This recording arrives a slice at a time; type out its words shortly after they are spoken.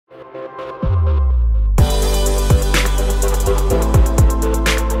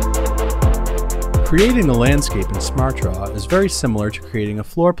Creating a landscape in SmartDraw is very similar to creating a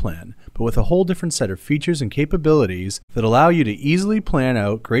floor plan, but with a whole different set of features and capabilities that allow you to easily plan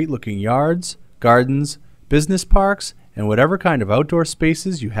out great-looking yards, gardens, business parks, and whatever kind of outdoor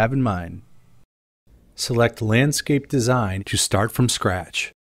spaces you have in mind. Select Landscape Design to start from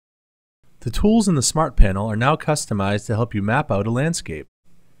scratch. The tools in the Smart panel are now customized to help you map out a landscape.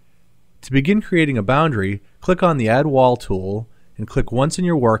 To begin creating a boundary, click on the Add Wall tool and click once in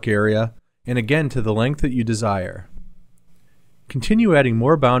your work area and again to the length that you desire. Continue adding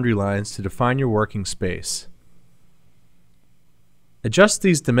more boundary lines to define your working space. Adjust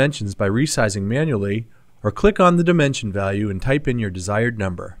these dimensions by resizing manually or click on the dimension value and type in your desired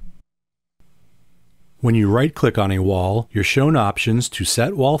number. When you right-click on a wall, you're shown options to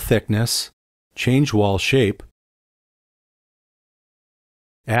set wall thickness, change wall shape,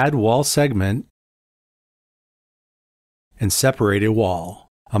 add wall segment, and separate a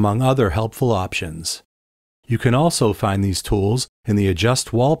wall, among other helpful options. You can also find these tools in the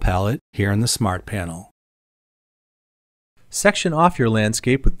Adjust Wall palette here in the Smart panel. Section off your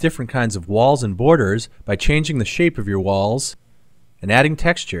landscape with different kinds of walls and borders by changing the shape of your walls and adding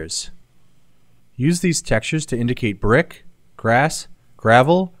textures. Use these textures to indicate brick, grass,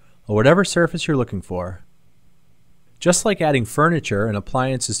 gravel, or whatever surface you're looking for. Just like adding furniture and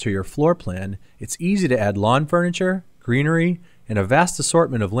appliances to your floor plan, it's easy to add lawn furniture, greenery, and a vast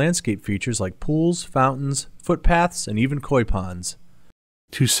assortment of landscape features like pools, fountains, footpaths, and even koi ponds.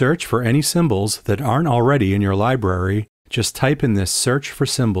 To search for any symbols that aren't already in your library, just type in this Search for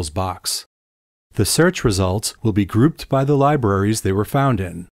Symbols box. The search results will be grouped by the libraries they were found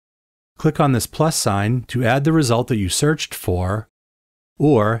in. Click on this plus sign to add the result that you searched for,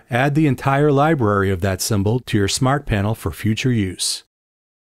 or add the entire library of that symbol to your Smart panel for future use.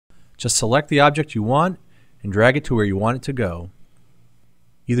 Just select the object you want and drag it to where you want it to go.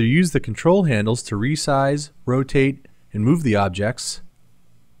 Either use the control handles to resize, rotate, and move the objects,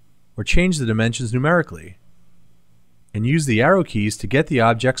 or change the dimensions numerically, and use the arrow keys to get the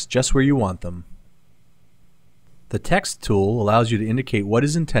objects just where you want them. The Text tool allows you to indicate what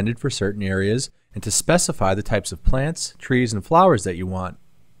is intended for certain areas and to specify the types of plants, trees, and flowers that you want.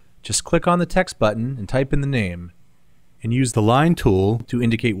 Just click on the Text button and type in the name, and use the Line tool to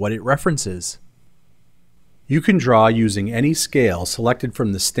indicate what it references. You can draw using any scale selected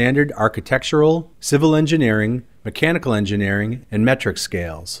from the standard architectural, civil engineering, mechanical engineering, and metric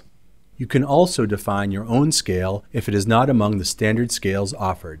scales. You can also define your own scale if it is not among the standard scales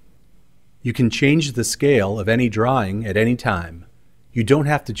offered. You can change the scale of any drawing at any time. You don't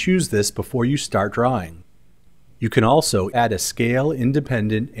have to choose this before you start drawing. You can also add a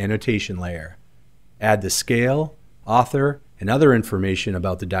scale-independent annotation layer. Add the scale, author, and other information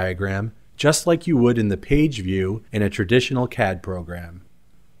about the diagram just like you would in the page view in a traditional CAD program.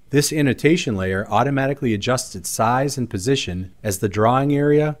 This annotation layer automatically adjusts its size and position as the drawing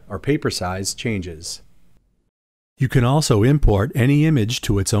area or paper size changes. You can also import any image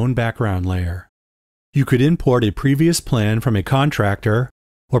to its own background layer. You could import a previous plan from a contractor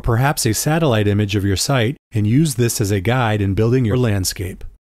or perhaps a satellite image of your site and use this as a guide in building your landscape.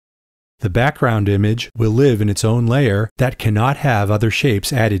 The background image will live in its own layer that cannot have other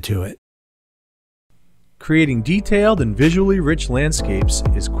shapes added to it. Creating detailed and visually rich landscapes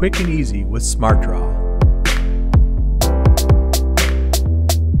is quick and easy with SmartDraw.